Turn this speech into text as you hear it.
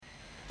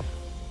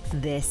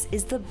This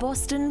is the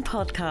Boston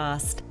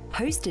Podcast,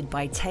 hosted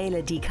by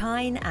Taylor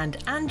Dekine and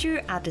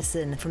Andrew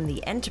Addison from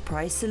the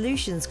Enterprise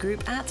Solutions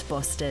Group at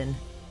Boston.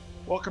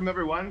 Welcome,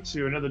 everyone,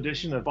 to another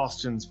edition of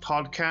Boston's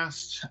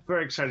Podcast.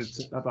 Very excited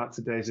about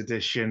today's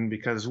edition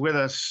because with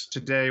us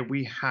today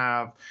we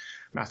have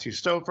Matthew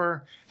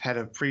Stover, Head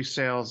of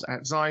Pre-Sales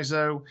at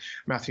Zyzo,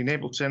 Matthew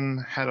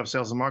Napleton, Head of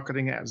Sales and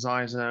Marketing at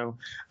Zyzo,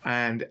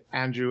 and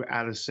Andrew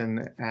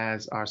Addison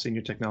as our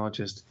Senior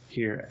Technologist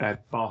here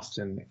at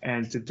Boston.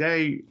 And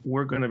today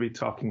we're going to be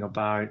talking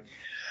about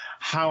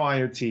how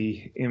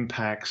IoT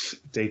impacts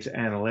data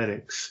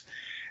analytics.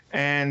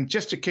 And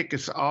just to kick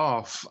us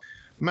off,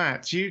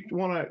 Matt, do you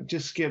want to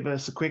just give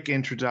us a quick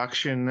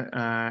introduction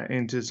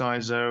into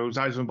Zyzo?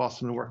 Zyzo and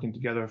Boston have been working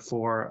together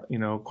for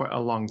quite a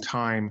long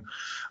time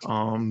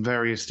on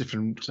various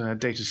different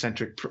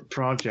data-centric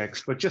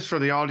projects. But just for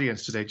the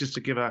audience today, just to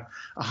give a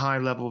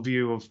high-level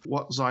view of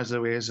what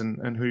Zyzo is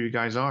and who you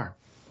guys are.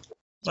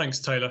 Thanks,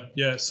 Taylor.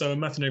 Yeah, so I'm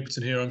Matthew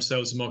Napleton here. I'm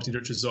Sales and Marketing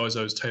Director at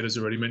Zyzo, as Taylor's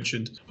already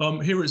mentioned.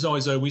 Here at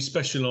Zyzo, we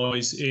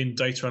specialise in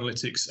data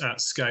analytics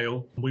at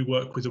scale. We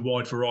work with a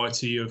wide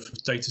variety of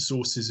data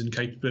sources and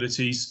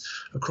capabilities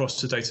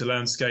across the data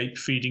landscape,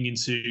 feeding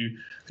into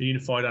a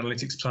unified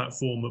analytics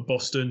platform at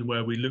Boston,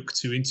 where we look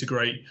to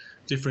integrate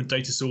different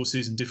data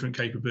sources and different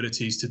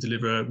capabilities to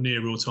deliver near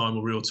real-time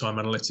or real-time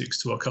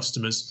analytics to our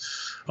customers.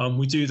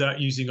 We do that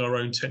using our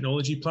own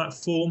technology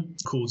platform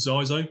called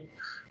Zyzo.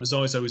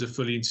 Zyzo is a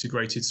fully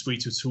integrated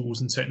suite of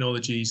tools and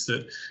technologies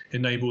that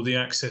enable the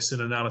access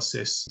and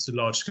analysis to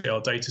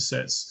large-scale data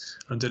sets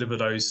and deliver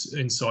those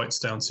insights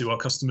down to our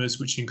customers,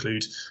 which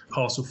include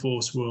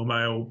Parcelforce, Royal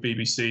Mail,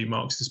 BBC,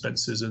 Marks and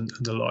Spencers, and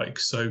the like.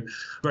 So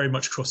very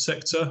much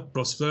cross-sector,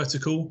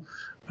 cross-vertical,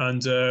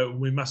 and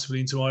we're massively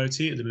into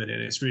IoT at the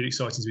minute. It's really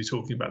exciting to be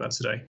talking about that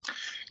today.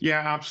 Yeah,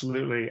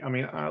 absolutely. I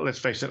mean, let's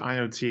face it,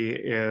 IoT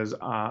is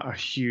a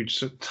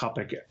huge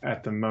topic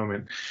at the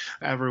moment.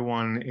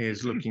 Everyone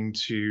is looking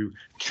to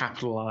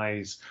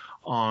capitalize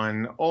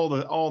on all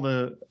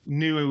the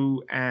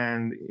new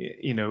and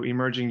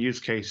emerging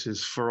use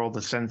cases for all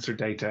the sensor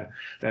data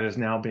that is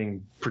now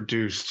being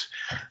produced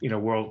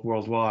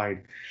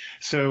worldwide.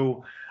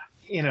 So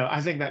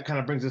I think that kind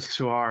of brings us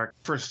to our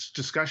first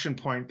discussion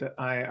point that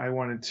I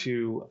wanted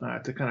to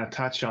kind of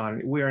touch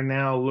on. We are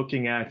now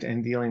looking at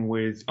and dealing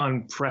with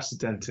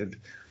unprecedented,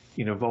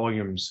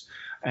 volumes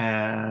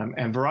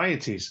and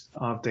varieties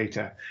of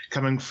data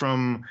coming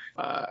from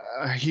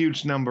a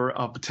huge number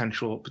of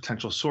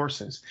potential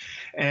sources.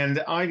 And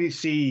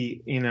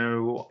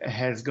IDC,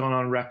 has gone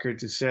on record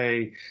to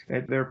say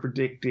that they're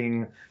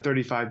predicting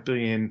 35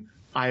 billion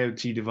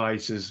IoT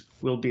devices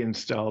will be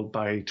installed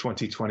by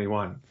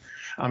 2021.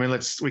 I mean, I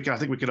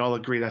think we could all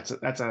agree that's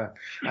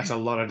a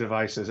lot of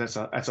devices.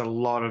 That's a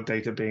lot of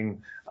data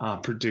being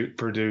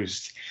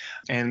produced,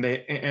 and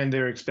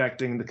they're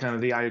expecting the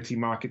IoT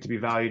market to be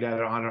valued at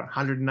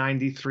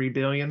 193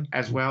 billion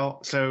as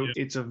well. So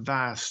It's a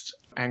vast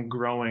and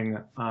growing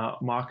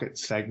market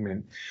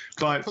segment.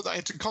 But put that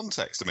into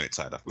context a minute,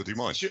 Taylor. Would you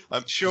mind?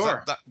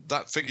 Sure.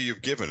 That figure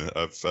you've given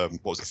of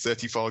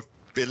 35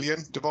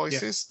 billion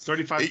devices? Yeah,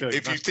 35 billion.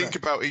 If you think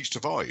about each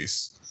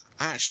device,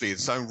 actually, in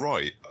its own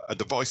right, a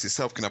device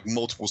itself can have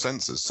multiple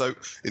sensors. So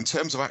in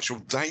terms of actual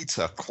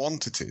data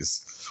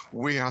quantities,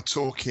 we are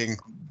talking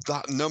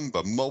that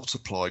number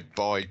multiplied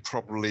by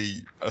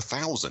probably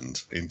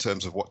 1,000 in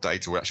terms of what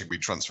data we're actually be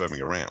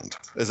transferring around.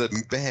 As a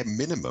bare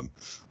minimum,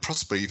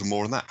 possibly even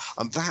more than that.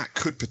 And that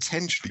could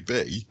potentially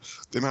be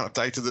the amount of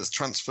data that's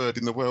transferred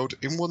in the world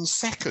in 1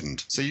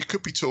 second. So you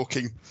could be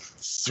talking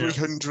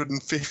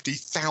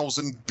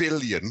 350,000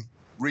 billion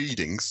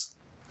readings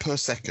per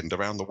second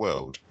around the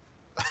world.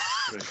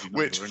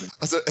 Which,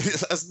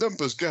 as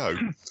numbers go,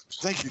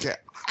 they can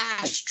get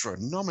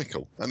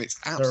astronomical, and it's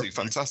absolutely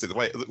fantastic the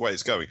way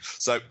it's going.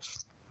 So,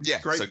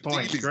 great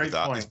point.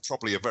 That is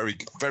probably a very,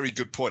 very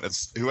good point. And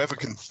whoever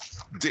can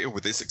deal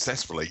with this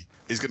successfully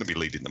is going to be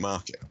leading the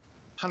market.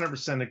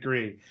 100%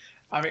 agree.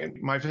 I mean,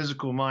 my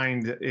physical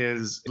mind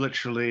is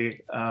literally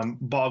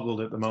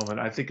boggled at the moment.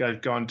 I think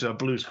I've gone to a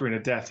blue screen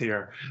of death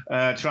here,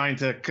 trying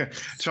to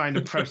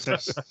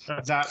process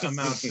that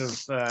amount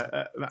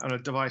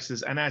of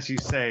devices. And as you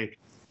say,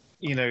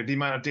 the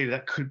amount of data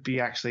that could be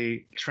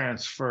actually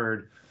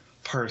transferred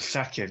per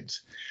second.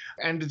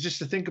 And just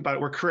to think about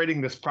it, we're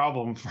creating this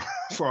problem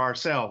for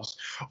ourselves,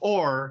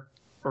 or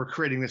we're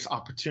creating this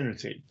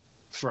opportunity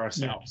for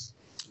ourselves.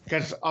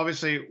 Because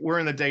obviously we're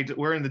in the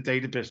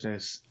data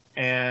business.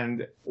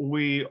 And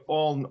we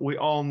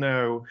all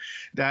know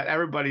that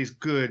everybody's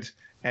good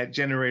at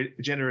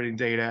generating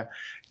data,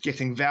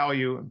 getting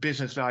value,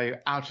 business value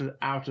out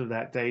of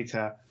that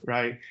data,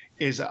 right?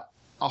 Is a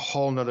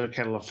whole nother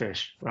kettle of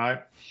fish, right?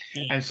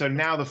 Mm-hmm. And so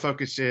now the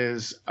focus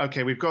is,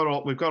 okay, we've got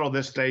all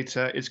this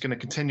data. It's going to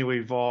continue to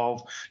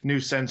evolve, new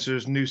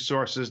sensors, new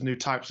sources, new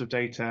types of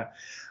data.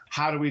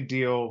 How do we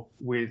deal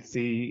with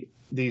these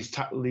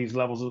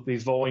levels,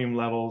 these volume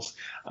levels,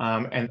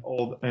 and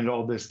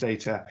all this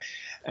data,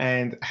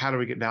 and how do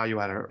we get value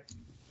out of it?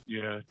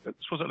 Yeah, I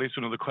suppose that leads to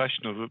another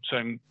question of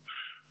saying,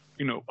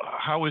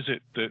 how is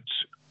it that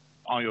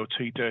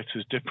IoT data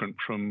is different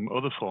from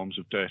other forms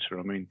of data?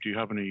 I mean, do you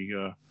have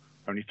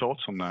any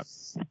thoughts on that?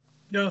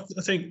 Yeah,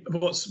 I think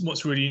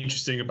what's really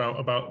interesting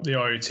about the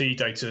IoT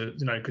data,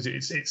 because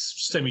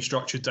it's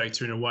semi-structured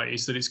data in a way,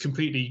 is that it's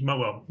completely,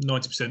 90%,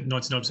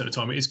 99% of the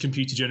time, it is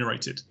computer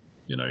generated.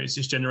 It's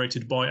just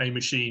generated by a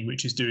machine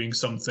which is doing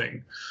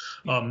something.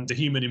 The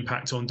human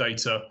impact on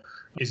data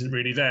isn't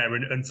really there.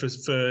 And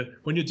for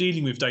when you're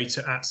dealing with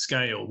data at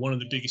scale, one of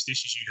the biggest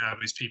issues you have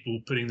is people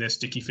putting their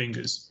sticky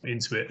fingers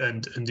into it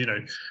and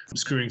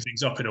screwing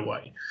things up in a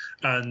way.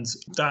 And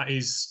that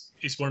is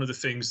one of the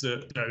things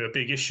that a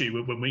big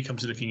issue when we come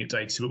to looking at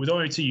data. But with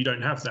IoT, you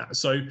don't have that.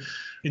 So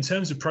in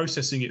terms of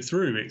processing it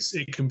through,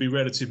 it can be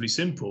relatively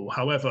simple.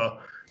 However,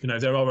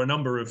 there are a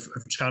number of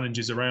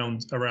challenges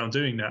around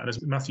doing that. And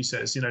as Matthew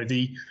says,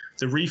 the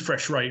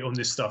refresh rate on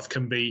this stuff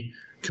can be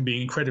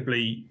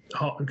incredibly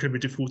hard, incredibly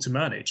difficult to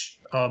manage.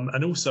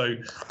 And also,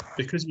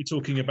 because we're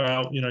talking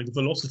about the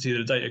velocity of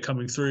the data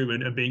coming through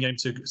and being able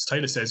to, as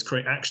Taylor says,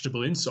 create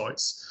actionable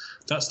insights,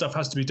 that stuff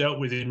has to be dealt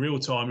with in real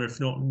time, or if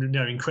not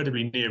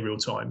incredibly near real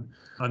time,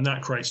 and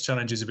that creates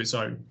challenges of its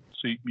own.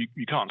 So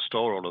you can't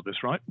store all of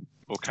this, right?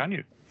 Or can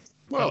you?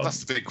 Well,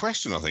 that's the big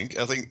question, I think.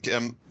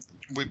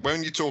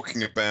 When you're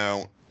talking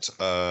about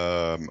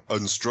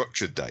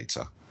unstructured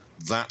data,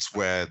 that's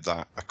where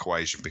that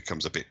equation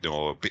becomes a bit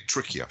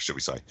trickier, shall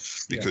we say,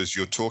 because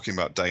you're talking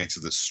about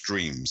data that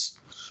streams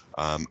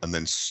and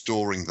then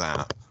storing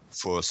that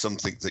for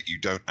something that you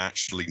don't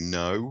actually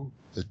know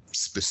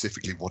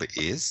specifically what it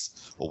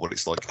is or what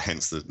it's like,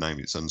 hence the name,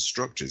 it's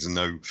unstructured, and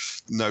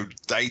no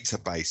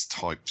database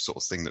type sort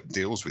of thing that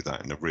deals with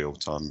that in a real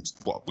time,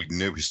 what we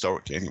knew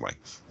historically anyway,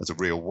 as a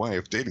real way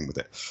of dealing with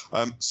it.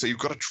 So you've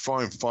got to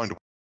try and find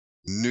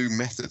new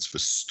methods for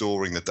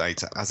storing the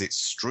data as it's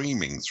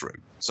streaming through.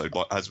 So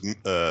like, as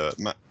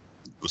Matt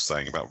was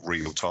saying about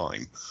real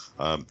time,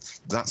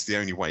 that's the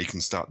only way you can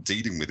start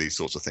dealing with these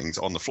sorts of things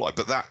on the fly.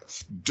 But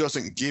that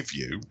doesn't give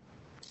you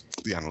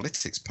the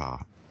analytics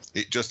part.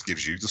 It just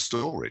gives you the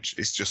storage.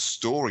 It's just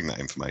storing that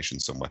information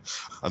somewhere.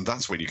 And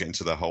that's when you get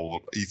into the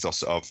whole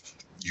ethos of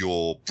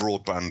your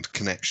broadband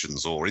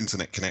connections or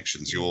internet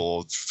connections,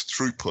 your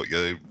throughput,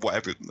 your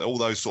whatever, all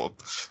those sort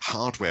of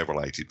hardware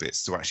related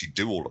bits to actually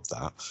do all of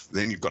that.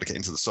 Then you've got to get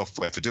into the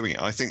software for doing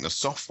it. I think the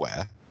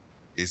software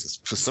is,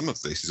 for some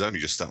of this, is only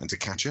just starting to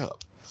catch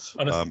up.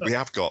 We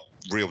have got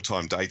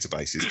real-time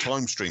databases,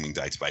 time streaming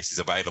databases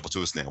available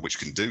to us now, which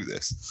can do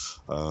this.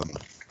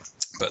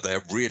 But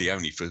they're really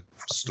only for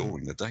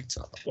storing the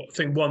data. Well, I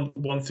think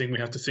one thing we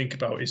have to think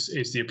about is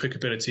the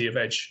applicability of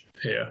edge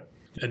here,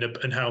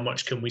 and how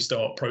much can we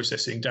start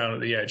processing down at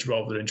the edge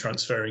rather than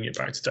transferring it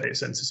back to data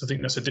centers. I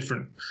think that's a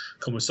different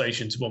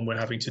conversation to one we're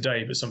having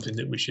today, but something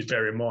that we should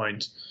bear in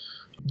mind.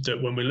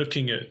 That when we're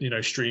looking at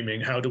streaming,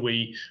 how do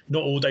we?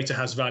 Not all data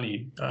has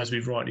value, as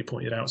we've rightly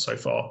pointed out so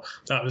far.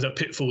 That was a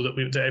pitfall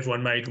that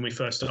everyone made when we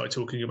first started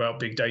talking about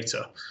big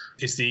data.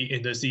 There's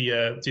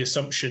the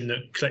assumption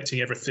that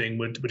collecting everything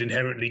would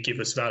inherently give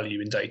us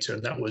value in data,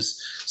 and that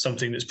was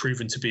something that's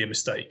proven to be a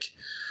mistake.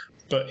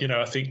 But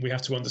I think we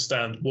have to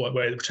understand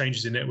where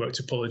changes in network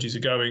topologies are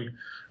going,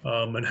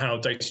 and how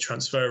data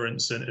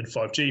transference and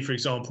 5G, for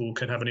example,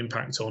 can have an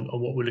impact on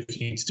what we're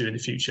looking to do in the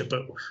future.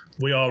 But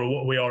we are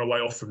a way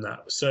off from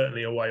that.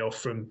 Certainly a way off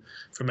from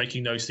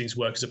making those things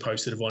work, as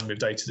opposed to the volume of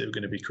data that we're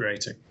going to be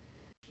creating.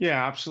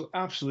 Yeah,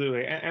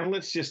 absolutely. And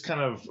let's just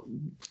kind of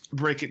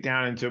break it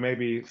down into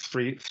maybe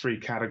three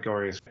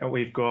categories.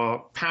 We've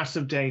got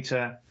passive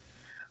data.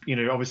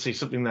 Obviously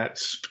something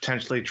that's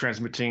potentially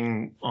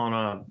transmitting on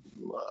a,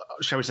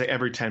 shall we say,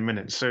 every 10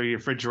 minutes. So your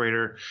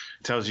refrigerator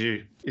tells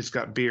you it's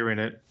got beer in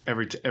it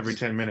every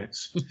 10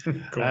 minutes.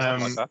 Cool.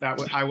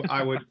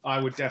 I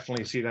would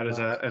definitely see that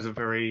as a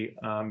very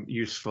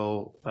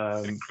useful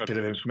bit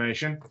of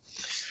information.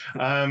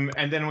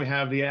 And then we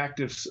have the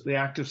active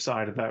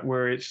side of that,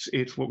 where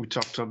it's what we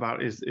talked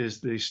about is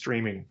the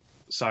streaming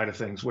side of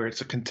things, where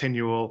it's a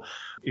continual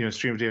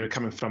stream of data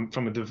coming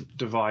from a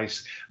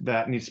device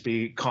that needs to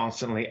be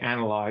constantly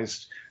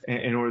analyzed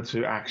in order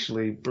to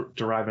actually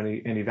derive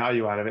any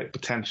value out of it,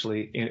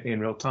 potentially in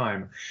real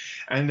time.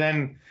 And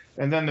then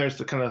there's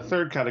the kind of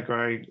third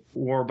category,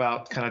 more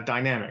about kind of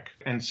dynamic.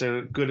 And so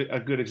a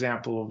good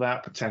example of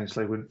that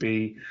potentially would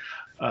be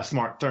a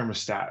smart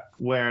thermostat,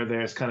 where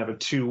there's kind of a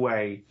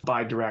two-way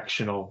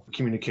bidirectional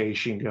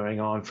communication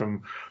going on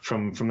from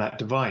that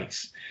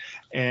device.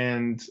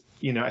 And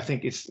I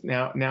think it's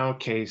now a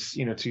case,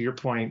 to your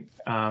point,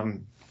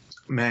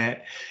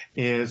 Matt,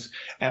 is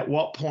at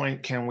what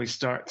point can we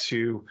start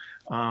to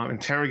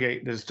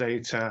interrogate this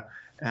data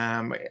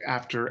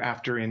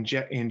after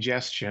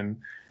ingestion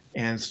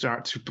and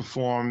start to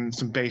perform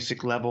some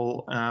basic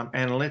level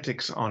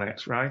analytics on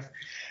it, right?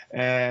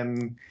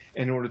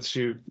 In order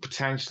to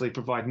potentially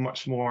provide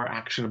much more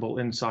actionable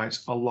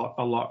insights a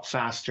lot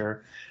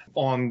faster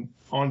on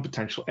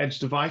potential edge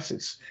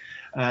devices.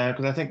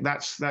 Because I think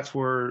that's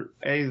where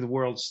the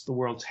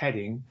world's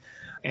heading,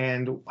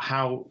 and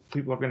how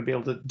people are going to be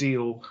able to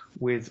deal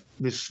with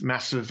this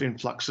massive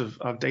influx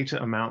of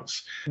data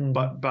amounts,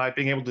 but by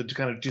being able to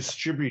kind of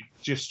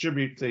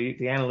distribute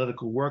the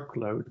analytical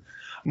workload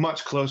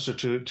much closer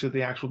to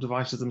the actual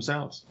devices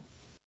themselves.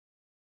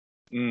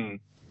 I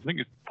think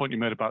the point you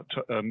made about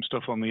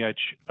stuff on the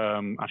edge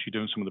actually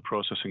doing some of the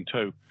processing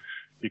too.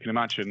 You can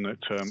imagine that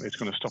it's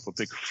going to stop a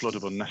big flood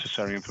of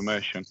unnecessary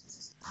information.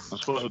 I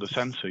suppose with the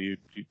sensor, the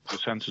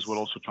sensors will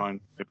also try and,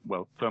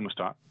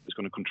 thermostat is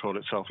going to control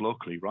itself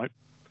locally, right?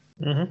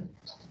 Mm-hmm.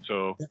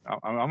 So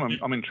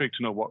I'm intrigued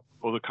to know what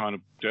other kind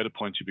of data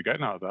points you'd be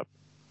getting out of that.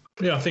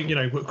 Yeah, I think,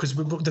 because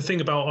the thing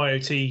about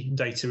IoT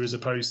data as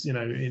opposed,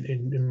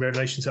 in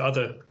relation to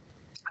other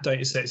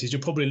data sets is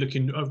you're probably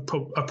looking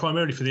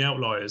primarily for the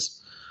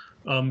outliers.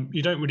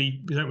 You don't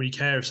really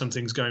care if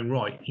something's going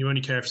right. You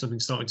only care if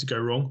something's starting to go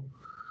wrong.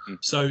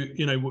 So,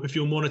 if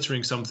you're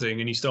monitoring something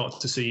and you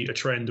start to see a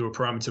trend or a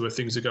parameter where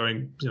things are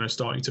going,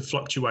 starting to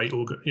fluctuate,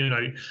 or,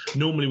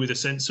 normally with a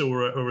sensor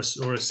or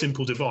a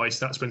simple device,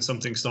 that's when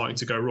something's starting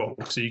to go wrong.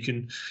 So you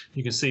can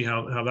see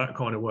how that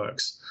kind of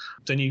works.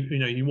 Then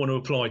you want to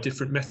apply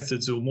different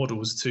methods or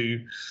models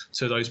to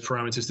those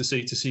parameters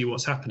to see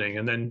what's happening,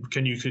 and then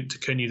can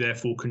you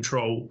therefore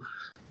control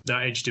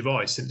that edge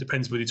device? It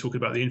depends whether you're talking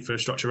about the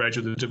infrastructure edge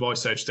or the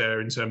device edge there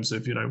in terms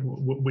of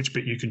which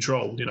bit you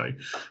control.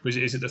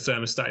 Is it the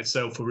thermostat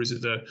itself, or is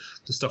it the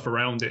stuff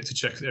around it to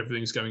check that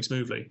everything's going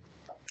smoothly?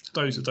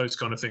 Those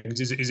kind of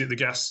things. Is it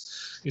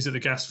the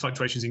gas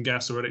fluctuations in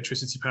gas or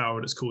electricity power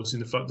that's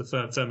causing the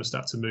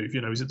thermostat to move?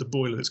 Is it the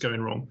boiler that's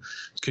going wrong?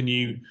 Can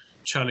you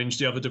challenge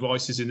the other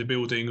devices in the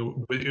building or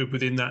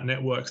within that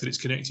network that it's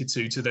connected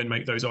to then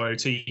make those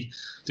IoT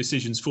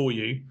decisions for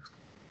you?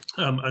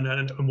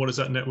 And what does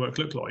that network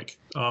look like?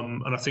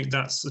 And I think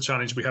that's the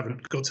challenge we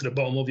haven't got to the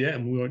bottom of yet,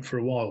 and we won't for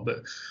a while.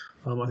 But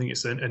I think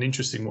it's an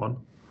interesting one.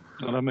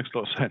 No, that makes a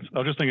lot of sense. I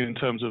was just thinking in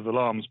terms of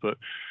alarms, but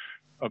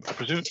I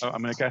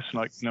guess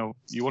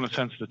you want a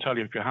sensor to tell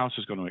you if your house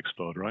is going to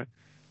explode, right?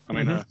 I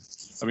mean,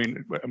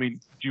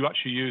 do you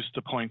actually use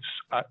the points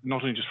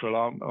not only just for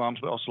alarms,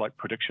 but also like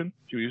prediction?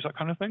 Do you use that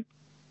kind of thing?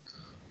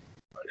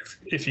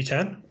 If you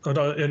can, I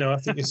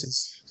think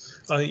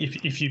I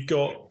think if you've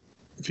got.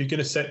 If you're going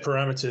to set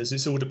parameters,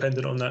 it's all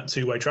dependent on that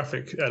two-way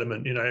traffic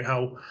element.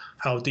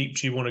 How deep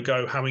do you want to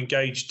go? How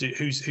engaged?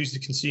 Who's the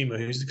consumer?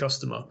 Who's the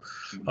customer?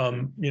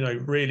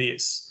 Really,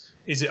 is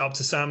it up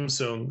to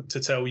Samsung to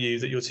tell you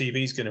that your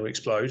TV is going to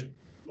explode,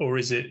 or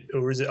is it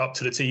up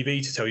to the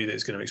TV to tell you that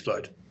it's going to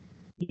explode?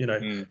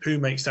 Who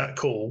makes that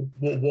call?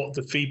 What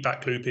the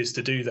feedback loop is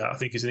to do that, I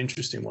think, is an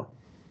interesting one.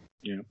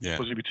 Yeah.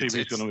 Because if your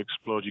TV is going to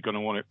explode, you're going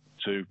to want it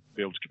to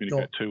be able to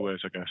communicate two ways,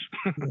 I guess.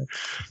 Yeah.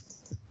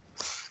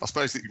 I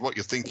suppose that what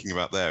you're thinking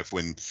about there,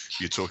 when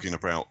you're talking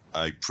about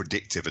a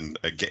predictive and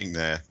getting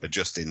there a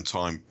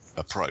just-in-time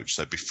approach,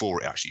 so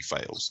before it actually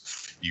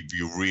fails,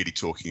 you're really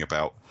talking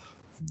about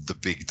the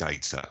big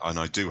data. And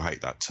I do hate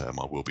that term,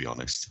 I will be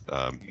honest.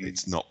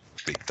 It's not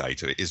big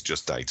data, it is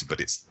just data, but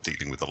it's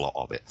dealing with a lot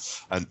of it.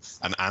 And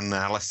an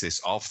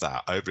analysis of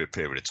that over a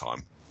period of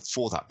time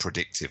for that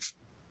predictive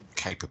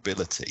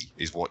capability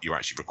is what you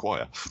actually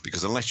require,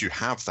 because unless you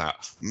have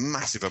that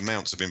massive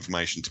amounts of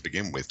information to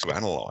begin with to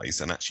analyze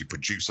and actually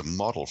produce a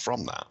model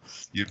from that,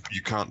 you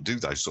can't do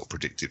those sort of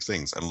predictive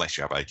things unless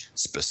you have a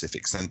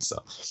specific sensor.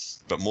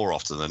 But more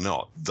often than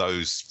not,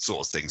 those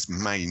sort of things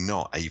may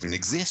not even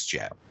exist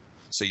yet.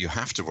 So you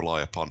have to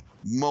rely upon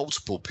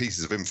multiple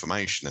pieces of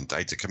information and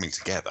data coming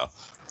together,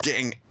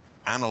 getting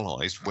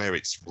analyzed where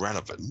it's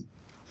relevant,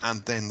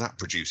 and then that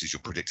produces your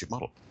predictive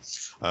model.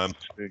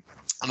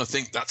 And I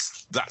think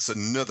that's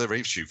another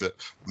issue that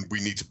we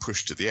need to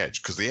push to the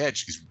edge, because the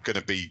edge is going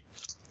to be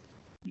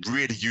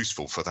really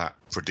useful for that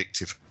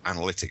predictive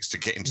analytics to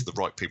get into the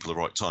right people at the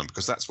right time,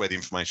 because that's where the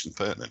information is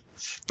pertinent.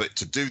 But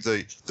to do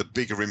the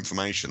bigger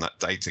information, that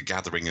data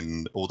gathering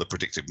and all the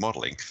predictive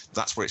modeling,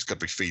 that's where it's going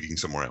to be feeding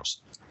somewhere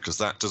else, because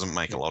that doesn't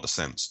make a lot of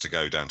sense to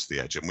go down to the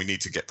edge. And we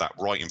need to get that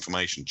right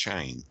information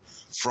chain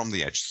from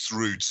the edge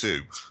through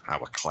to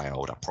our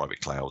cloud, our private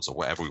clouds, or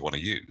whatever we want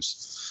to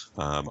use.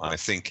 I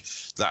think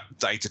that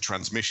data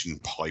transmission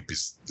pipe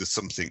is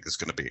something that's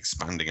going to be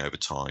expanding over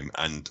time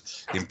and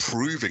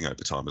improving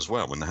over time as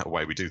well, and the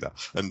way we do that.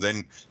 And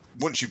then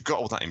once you've got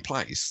all that in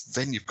place,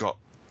 then you've got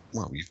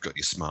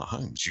your smart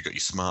homes, you've got your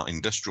smart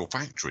industrial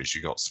factories,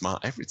 you've got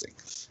smart everything,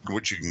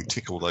 which you can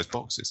tick all those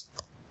boxes.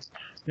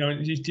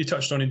 You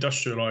touched on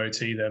industrial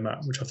IoT there,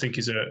 Matt, which I think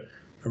is a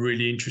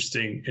really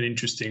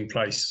interesting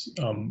place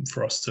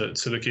for us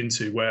to look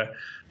into, where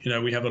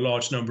we have a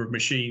large number of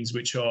machines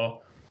which are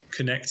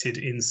connected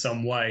in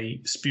some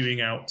way, spewing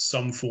out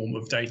some form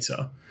of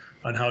data,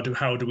 and how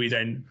do we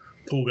then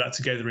pull that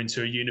together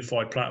into a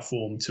unified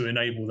platform to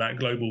enable that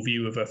global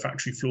view of a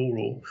factory floor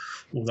or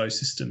all those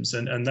systems,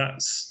 and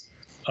that's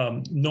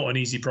not an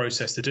easy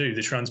process to do.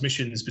 The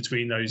transmissions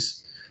between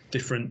those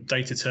different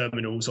data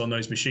terminals on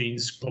those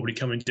machines probably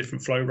come in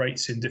different flow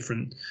rates, in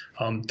different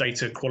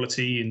data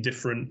quality, in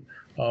different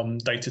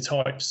data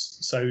types.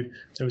 So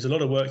there was a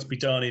lot of work to be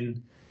done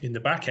in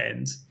the back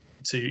end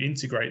to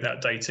integrate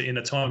that data in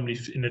a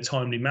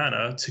timely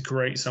manner to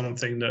create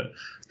something that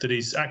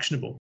is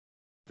actionable.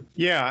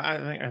 Yeah,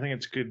 I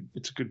think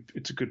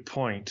it's a good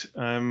point.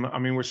 I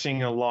mean, we're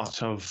seeing a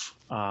lot of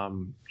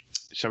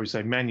shall we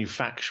say,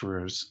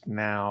 manufacturers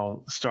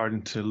now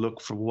starting to look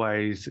for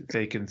ways that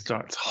they can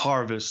start to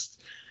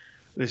harvest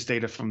this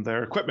data from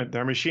their equipment,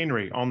 their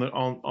machinery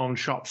on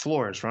shop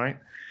floors, right?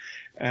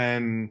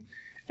 And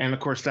of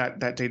course that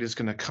data is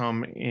going to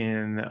come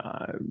in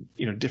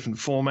different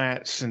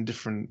formats and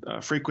different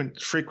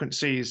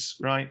frequencies,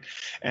 right?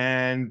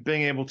 And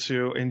being able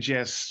to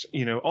ingest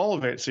all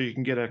of it so you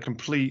can get a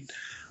complete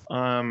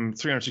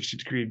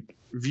 360-degree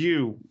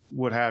view,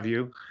 what have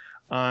you.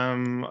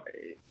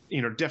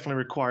 Definitely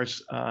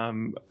requires a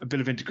bit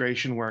of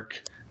integration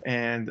work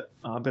and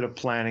a bit of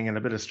planning and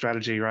a bit of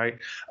strategy, right?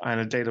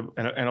 And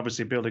and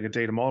obviously building a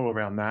data model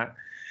around that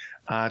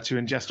to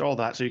ingest all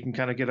that, so you can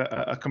kind of get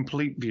a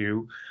complete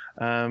view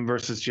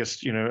versus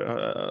just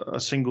a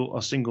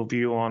single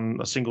view on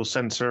a single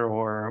sensor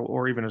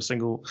or even a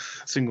single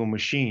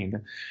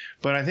machine.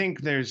 But I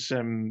think there's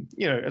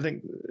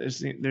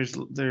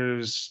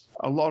there's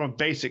a lot of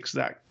basics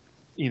that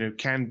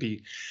can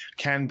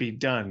be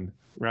done.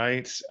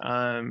 Right.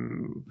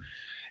 And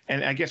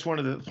I guess one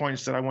of the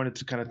points that I wanted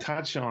to kind of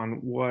touch on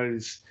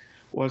was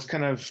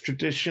kind of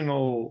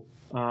traditional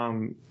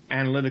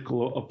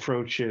analytical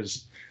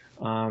approaches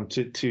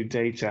to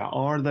data.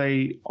 Are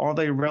they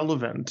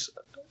relevant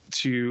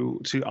to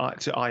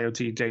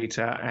IoT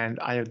data and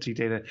IoT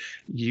data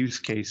use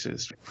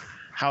cases?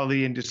 How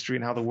the industry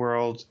and how the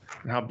world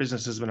and how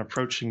business has been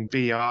approaching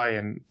BI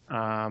and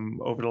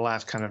over the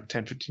last kind of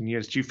 10, 15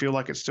 years, do you feel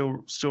like it's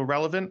still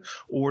relevant,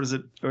 or does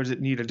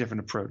it need a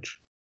different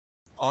approach?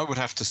 I would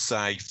have to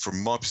say,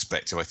 from my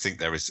perspective, I think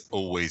there is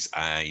always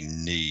a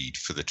need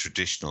for the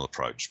traditional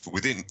approach, but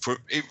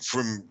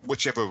from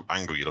whichever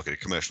angle you look at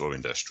it, commercial or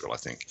industrial. I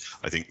think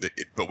that,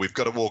 but we've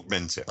got to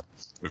augment it.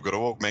 We've got to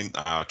augment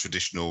our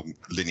traditional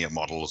linear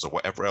models or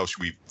whatever else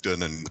we've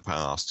done in the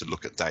past to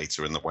look at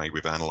data and the way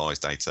we've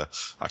analysed data,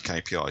 our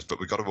KPIs. But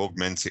we've got to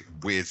augment it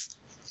with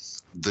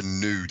the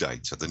new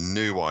data, the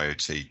new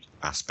IoT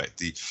aspect,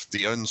 the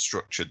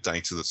unstructured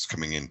data that's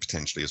coming in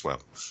potentially as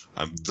well.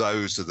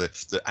 Those are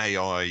the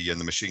AI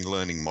and the machine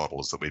learning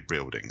models that we're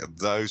building.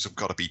 Those have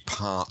got to be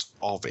part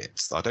of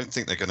it. I don't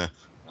think they're going to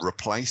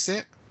replace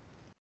it,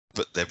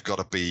 but they've got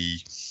to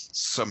be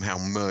somehow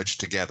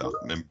merged together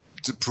and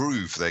to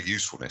prove their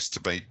usefulness, to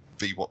be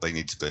what they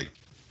need to be.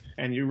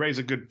 And you raise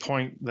a good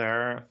point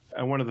there.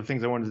 And one of the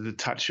things I wanted to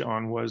touch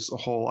on was the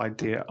whole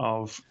idea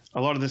of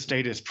a lot of this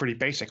data is pretty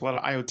basic. A lot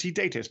of IoT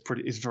data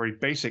is very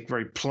basic,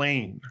 very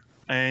plain,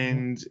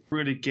 and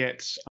really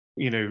gets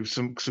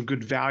some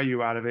good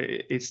value out of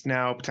it. It's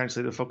now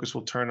potentially the focus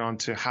will turn on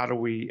to how do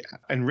we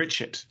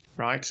enrich it,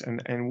 right?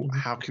 And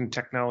how can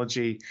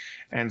technology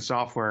and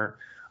software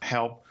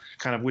help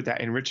kind of with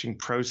that enriching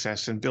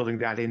process and building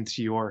that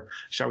into your,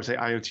 shall we say,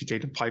 IoT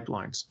data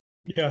pipelines?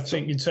 Yeah, I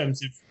think in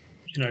terms of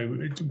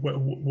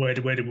where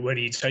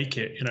do you take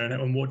it,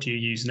 and what do you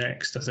use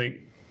next? I think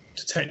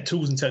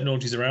tools and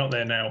technologies are out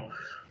there now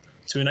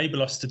to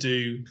enable us to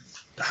do.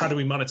 How do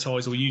we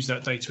monetize or use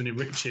that data and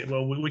enrich it?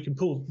 Well, we can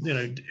pull,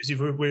 as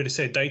you've already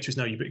said, data is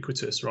now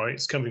ubiquitous, right?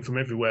 It's coming from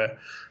everywhere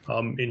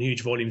in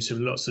huge volumes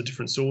from lots of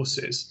different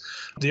sources.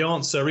 The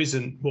answer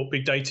isn't what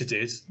big data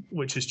did,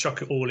 which is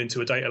chuck it all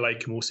into a data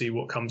lake and we'll see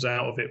what comes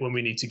out of it when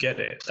we need to get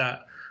it.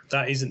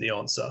 That isn't the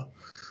answer.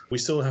 We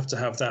still have to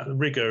have that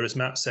rigor, as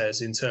Matt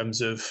says, in terms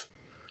of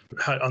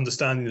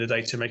understanding the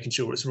data, making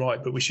sure it's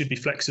right. But we should be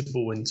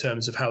flexible in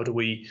terms of how do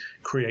we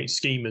create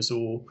schemas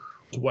or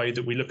the way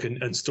that we look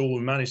and store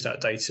and manage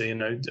that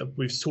data.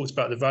 We've talked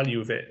about the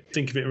value of it.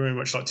 Think of it very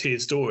much like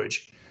tiered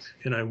storage.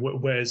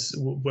 Where's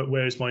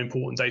my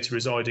important data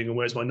residing and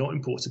where's my not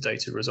important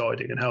data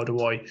residing, and how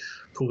do I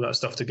pull that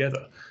stuff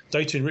together?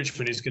 Data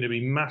enrichment is going to be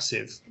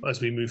massive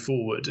as we move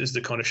forward, as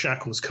the kind of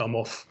shackles come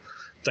off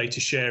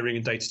data sharing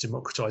and data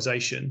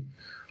democratization.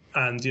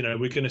 And,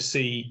 we're going to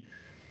see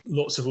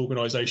lots of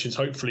organizations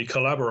hopefully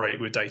collaborate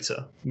with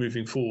data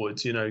moving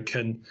forward.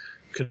 Can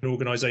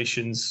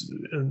organizations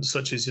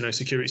such as,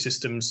 security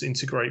systems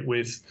integrate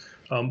with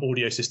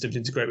audio systems,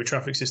 integrate with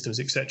traffic systems,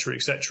 et cetera,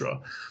 et cetera.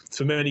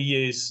 For many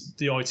years,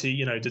 the IT,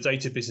 the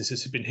data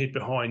businesses have been hid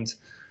behind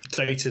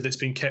data that's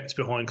been kept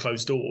behind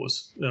closed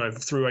doors,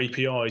 through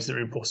APIs that are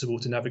impossible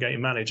to navigate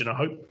and manage. And I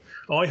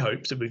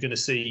hope that we're going to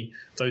see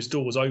those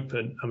doors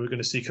open and we're going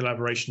to see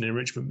collaboration and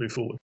enrichment move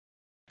forward.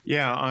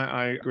 Yeah,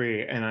 I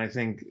agree. And I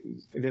think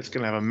it's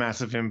going to have a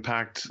massive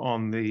impact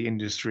on the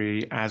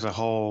industry as a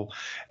whole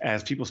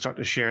as people start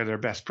to share their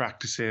best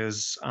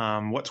practices,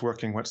 what's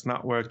working, what's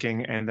not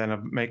working, and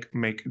then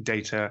make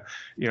data,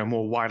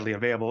 more widely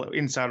available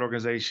inside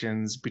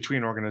organizations,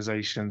 between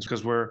organizations,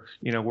 because we're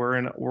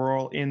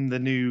all in the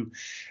new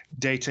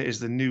data is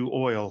the new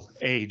oil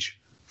age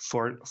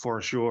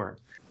for sure.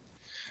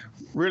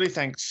 Really,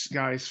 thanks,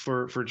 guys,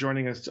 for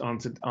joining us on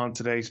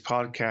today's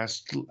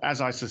podcast.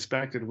 As I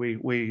suspected, we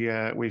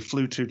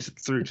flew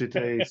through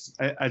today's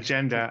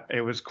agenda.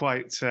 It was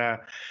quite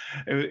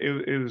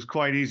it was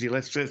quite easy.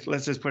 Let's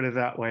just put it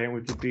that way, and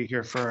we could be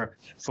here for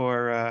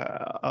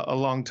a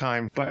long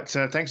time. But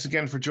thanks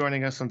again for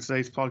joining us on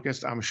today's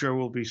podcast. I'm sure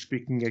we'll be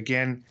speaking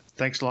again.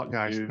 Thanks a lot,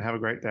 guys, and have a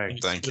great day.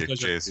 Thank you.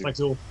 Cheers. Thanks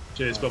all.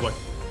 Cheers. Bye-bye.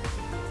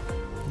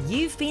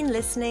 You've been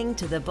listening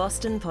to the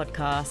Boston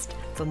Podcast.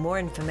 For more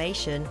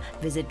information,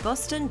 visit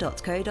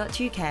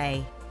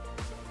boston.co.uk.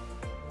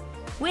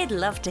 We'd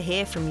love to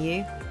hear from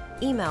you.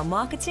 Email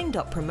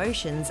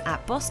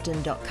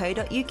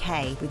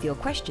marketing.promotions@boston.co.uk with your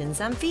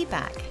questions and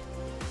feedback.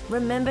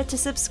 Remember to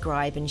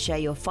subscribe and share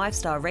your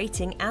 5-star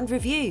rating and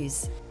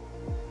reviews.